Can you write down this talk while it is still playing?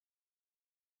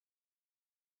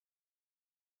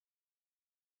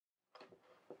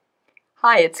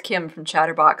Hi, it's Kim from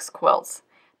Chatterbox Quilts.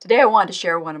 Today I wanted to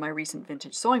share one of my recent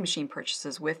vintage sewing machine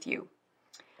purchases with you.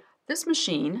 This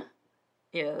machine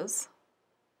is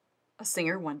a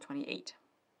Singer 128.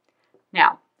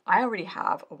 Now, I already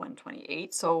have a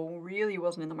 128, so really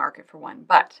wasn't in the market for one,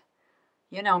 but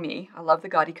you know me, I love the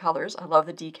gaudy colors. I love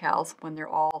the decals when they're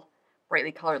all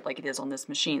brightly colored like it is on this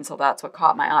machine, so that's what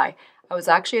caught my eye. I was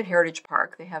actually at Heritage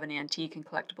Park. They have an antique and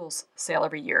collectibles sale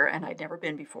every year, and I'd never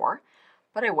been before,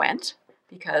 but I went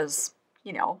because,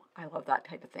 you know, I love that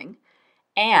type of thing.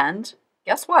 And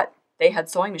guess what? They had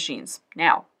sewing machines.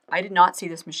 Now, I did not see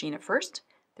this machine at first.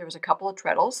 There was a couple of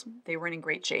treadles. They weren't in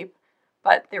great shape,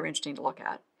 but they were interesting to look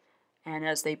at. And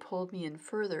as they pulled me in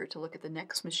further to look at the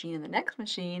next machine and the next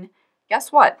machine,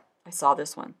 guess what? I saw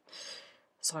this one.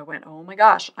 So I went, oh my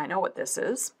gosh, I know what this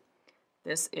is.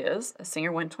 This is a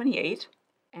Singer 128,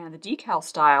 and the decal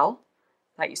style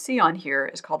that you see on here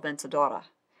is called Vencedora.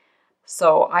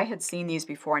 So I had seen these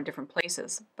before in different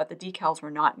places, but the decals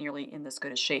were not nearly in this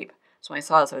good a shape. So when I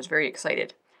saw this, I was very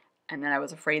excited. And then I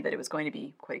was afraid that it was going to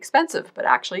be quite expensive, but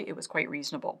actually it was quite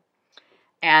reasonable.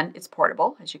 And it's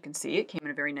portable, as you can see. It came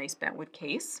in a very nice bentwood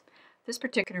case. This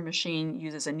particular machine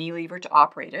uses a knee lever to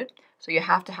operate it, so you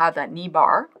have to have that knee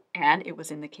bar, and it was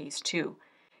in the case too.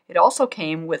 It also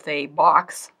came with a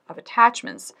box of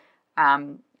attachments,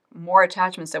 more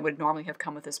attachments that would normally have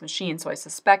come with this machine, so I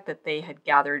suspect that they had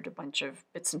gathered a bunch of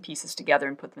bits and pieces together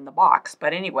and put them in the box.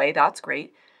 But anyway, that's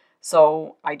great.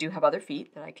 So I do have other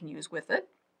feet that I can use with it,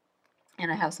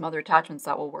 and I have some other attachments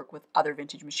that will work with other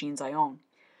vintage machines I own.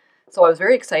 So I was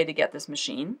very excited to get this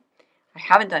machine. I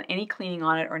haven't done any cleaning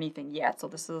on it or anything yet, so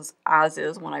this is as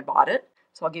is when I bought it.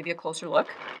 So I'll give you a closer look.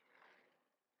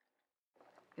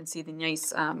 You can see the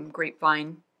nice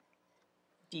grapevine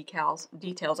details,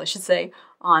 I should say,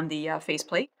 on the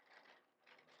faceplate.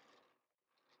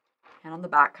 And on the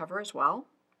back cover as well.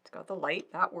 It's got the light,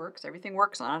 that works. Everything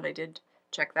works on it. I did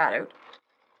check that out.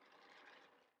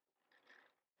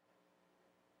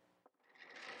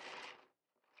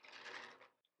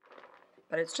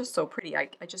 But it's just so pretty, I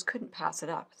just couldn't pass it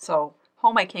up. So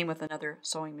home I came with another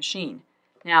sewing machine.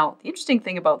 Now, the interesting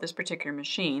thing about this particular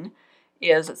machine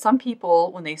is that some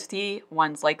people, when they see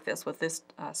ones like this with this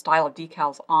style of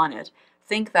decals on it,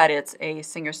 think that it's a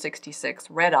Singer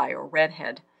 66 red eye or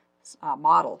redhead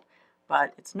model,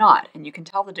 but it's not, and you can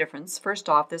tell the difference. First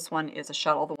off, this one is a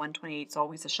shuttle. The 128 is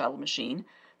always a shuttle machine.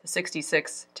 The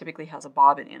 66 typically has a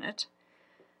bobbin in it.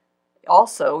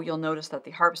 Also, you'll notice that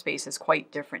the harp space is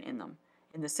quite different in them.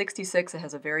 In the 66, it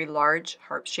has a very large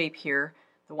harp shape here.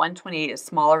 The 128 is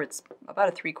smaller. It's about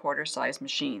a 3/4 size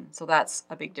machine, so that's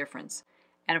a big difference.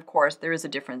 And of course, there is a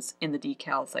difference in the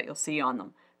decals that you'll see on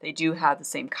them. They do have the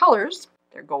same colors.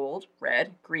 They're gold,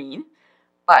 red, green,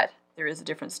 but there is a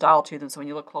different style to them, so when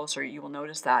you look closer, you will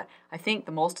notice that. I think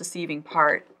the most deceiving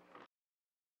part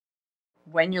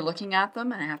when you're looking at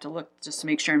them, and I have to look just to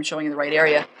make sure I'm showing you the right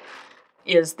area,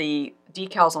 is the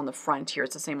decals on the front here.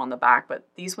 It's the same on the back, but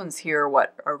these ones here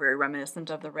are very reminiscent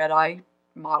of the red eye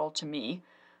model to me,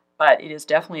 but it is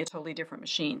definitely a totally different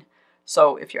machine.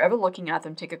 So if you're ever looking at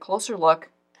them, take a closer look.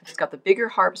 If it's got the bigger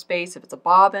harp space, if it's a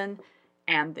bobbin,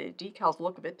 and the decals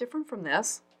look a bit different from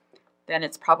this, then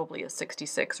it's probably a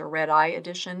 66 or red eye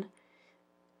edition.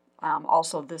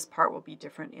 Also, this part will be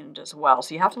different in it as well.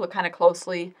 So you have to look kind of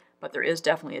closely, but there is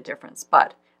definitely a difference.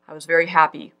 But I was very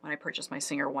happy when I purchased my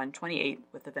Singer 128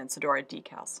 with the Vencedora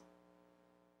decals.